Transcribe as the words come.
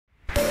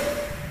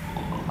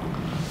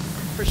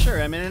for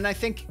sure. I mean, and I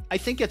think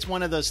it's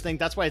one of those things.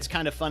 That's why it's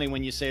kind of funny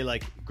when you say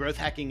like growth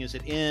hacking, is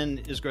it in,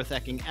 is growth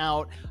hacking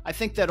out? I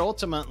think that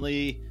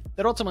ultimately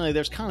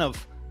there's kind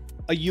of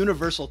a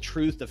universal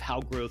truth of how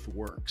growth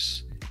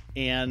works.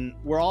 And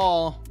we're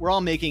all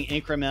making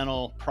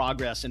incremental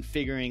progress in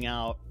figuring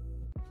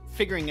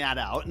that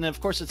out. And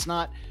of course it's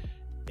not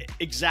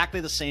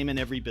exactly the same in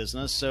every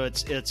business. So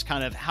it's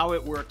kind of how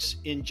it works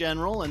in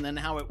general, and then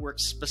how it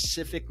works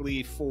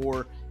specifically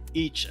for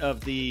each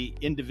of the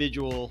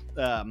individual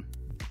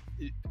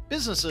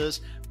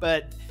businesses.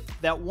 But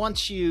that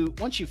once you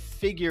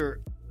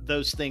figure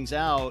those things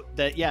out,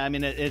 that yeah, I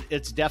mean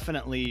it's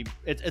definitely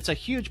it's a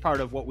huge part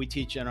of what we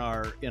teach in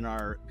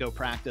our Go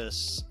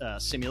Practice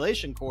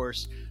simulation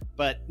course.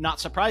 But not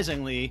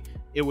surprisingly,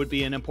 it would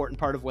be an important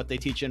part of what they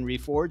teach in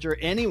Reforge, or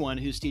anyone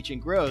who's teaching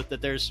growth,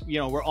 that there's,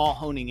 we're all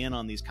honing in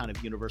on these kind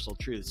of universal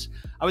truths.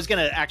 I was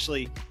going to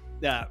actually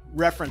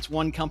reference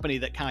one company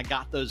that kind of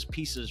got those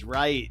pieces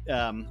right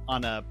on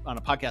a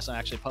podcast I'm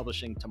actually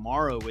publishing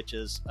tomorrow, which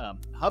is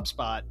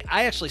HubSpot.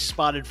 I actually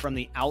spotted from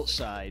the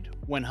outside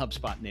when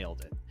HubSpot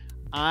nailed it.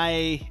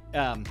 I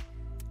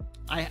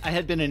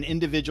had been an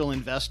individual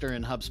investor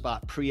in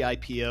HubSpot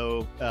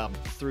pre-IPO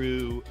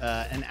through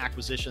an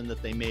acquisition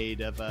that they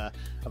made of a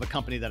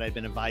company that I'd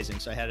been advising.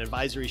 So I had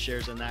advisory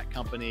shares in that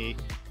company,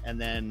 and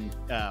then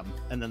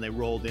they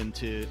rolled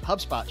into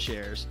HubSpot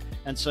shares.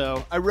 And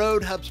so I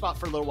rode HubSpot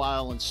for a little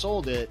while and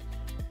sold it,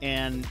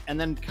 and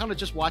then kind of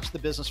just watched the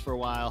business for a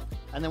while.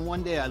 And then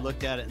one day I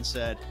looked at it and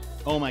said,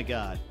 "Oh my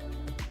God,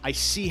 I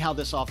see how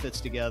this all fits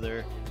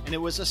together." And it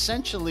was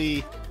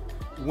essentially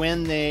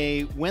when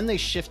they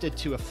shifted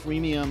to a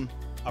freemium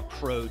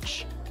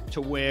approach,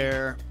 to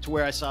where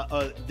I saw,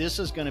 oh, this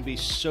is going to be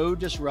so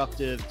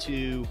disruptive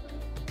to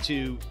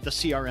the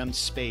CRM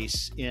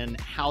space, in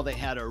how they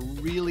had a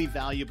really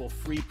valuable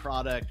free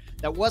product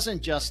that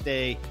wasn't just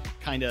a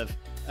kind of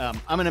I'm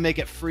going to make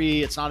it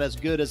free, it's not as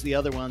good as the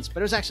other ones,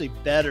 but it was actually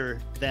better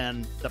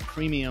than the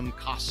premium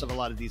costs of a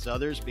lot of these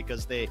others,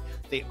 because they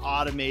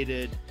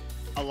automated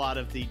a lot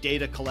of the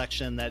data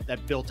collection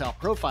that built out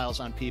profiles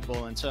on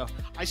people. And so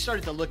I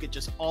started to look at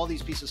just all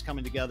these pieces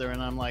coming together,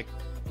 and I'm like,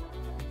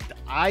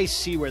 I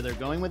see where they're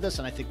going with this,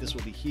 and I think this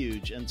will be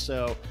huge. And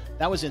so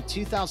that was in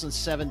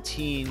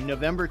 2017,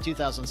 November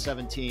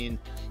 2017,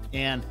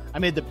 and I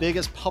made the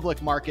biggest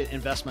public market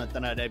investment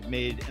that I'd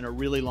made in a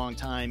really long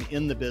time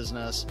in the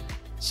business.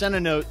 Sent a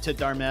note to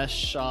Dharmesh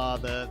Shah,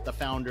 the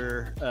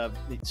founder,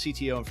 the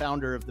CTO and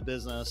founder of the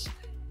business,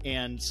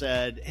 and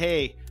said,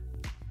 "Hey,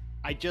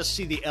 I just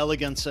see the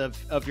elegance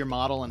of your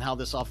model and how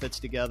this all fits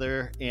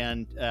together,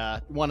 and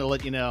want to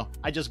let you know,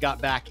 I just got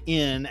back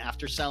in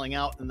after selling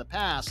out in the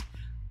past.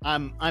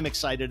 I'm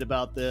excited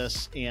about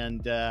this,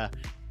 and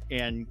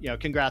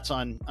congrats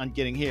on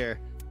getting here."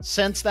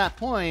 Since that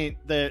point,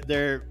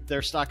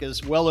 their stock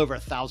is well over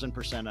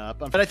 1,000% up.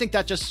 But I think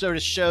that just sort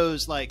of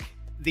shows like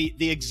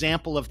the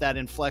example of that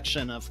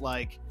inflection of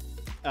like,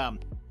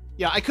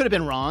 I could have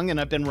been wrong,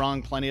 and I've been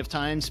wrong plenty of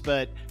times,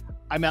 but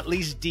I'm at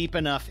least deep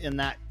enough in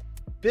that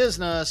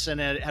business, and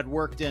it had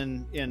worked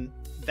in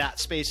that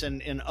space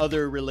and in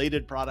other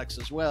related products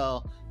as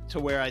well, to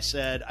where I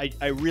said,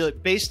 I really,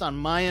 based on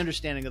my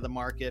understanding of the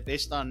market,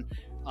 based on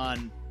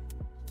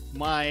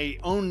my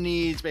own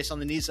needs, based on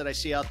the needs that I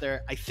see out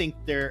there, I think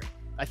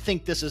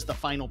this is the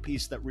final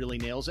piece that really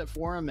nails it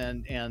for them,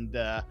 and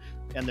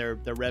their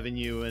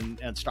revenue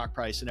and stock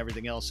price and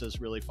everything else has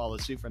really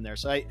followed suit from there.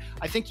 So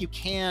I think you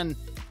can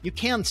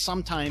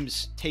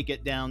sometimes take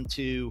it down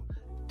to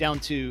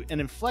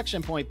an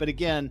inflection point, but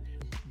again,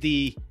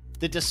 the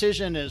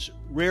decision is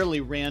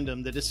rarely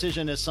random. The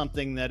decision is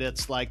something that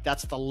it's like,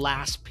 that's the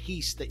last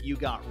piece that you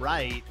got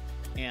right,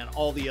 and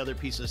all the other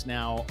pieces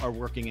now are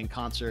working in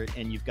concert,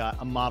 and you've got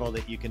a model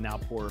that you can now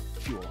pour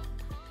fuel on.